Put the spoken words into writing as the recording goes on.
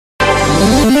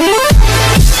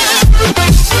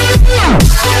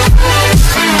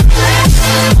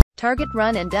Target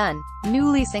run and done.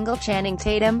 Newly single Channing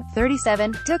Tatum,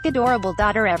 37, took adorable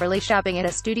daughter Everly shopping at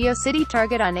a Studio City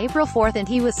Target on April 4th, and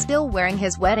he was still wearing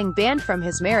his wedding band from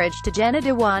his marriage to Jenna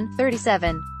Dewan,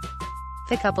 37.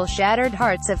 The couple shattered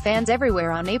hearts of fans everywhere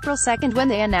on April 2nd when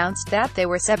they announced that they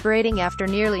were separating after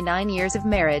nearly 9 years of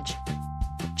marriage.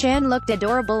 Chan looked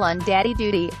adorable on daddy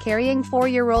duty, carrying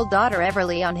 4-year-old daughter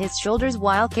Everly on his shoulders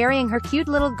while carrying her cute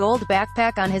little gold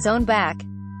backpack on his own back.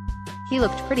 He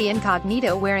looked pretty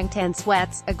incognito, wearing tan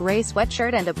sweats, a gray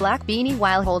sweatshirt and a black beanie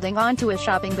while holding onto a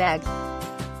shopping bag.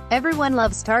 Everyone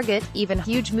loves Target, even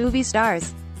huge movie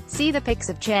stars. See the pics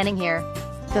of Channing here.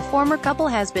 The former couple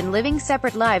has been living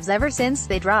separate lives ever since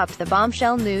they dropped the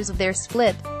bombshell news of their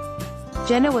split.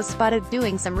 Jenna was spotted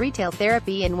doing some retail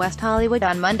therapy in West Hollywood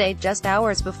on Monday, just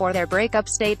hours before their breakup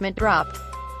statement dropped.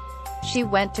 She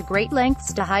went to great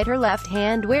lengths to hide her left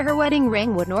hand where her wedding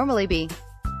ring would normally be.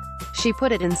 She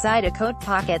put it inside a coat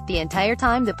pocket the entire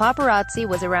time the paparazzi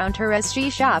was around her as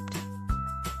she shopped.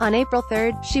 On April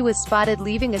 3rd, she was spotted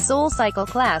leaving a SoulCycle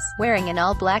class, wearing an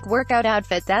all-black workout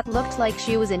outfit that looked like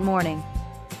she was in mourning.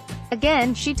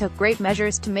 Again, she took great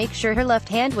measures to make sure her left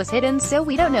hand was hidden, so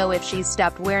we don't know if she's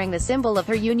stopped wearing the symbol of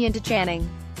her union to Channing.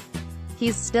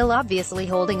 He's still obviously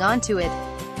holding on to it.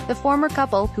 The former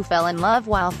couple, who fell in love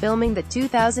while filming the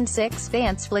 2006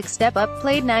 dance flick Step Up,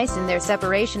 played nice in their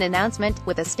separation announcement,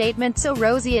 with a statement so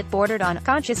rosy it bordered on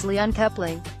consciously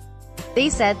uncoupling. They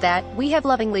said that, "We have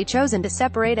lovingly chosen to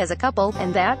separate as a couple,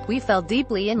 and that, we fell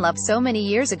deeply in love so many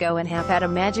years ago and have had a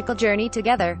magical journey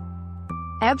together.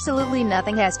 Absolutely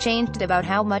nothing has changed about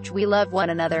how much we love one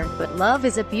another, but love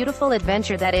is a beautiful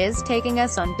adventure that is taking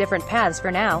us on different paths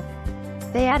for now."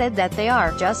 They added that they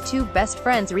are just two best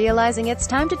friends realizing it's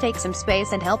time to take some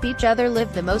space and help each other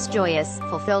live the most joyous,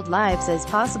 fulfilled lives as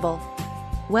possible.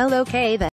 Well, okay then.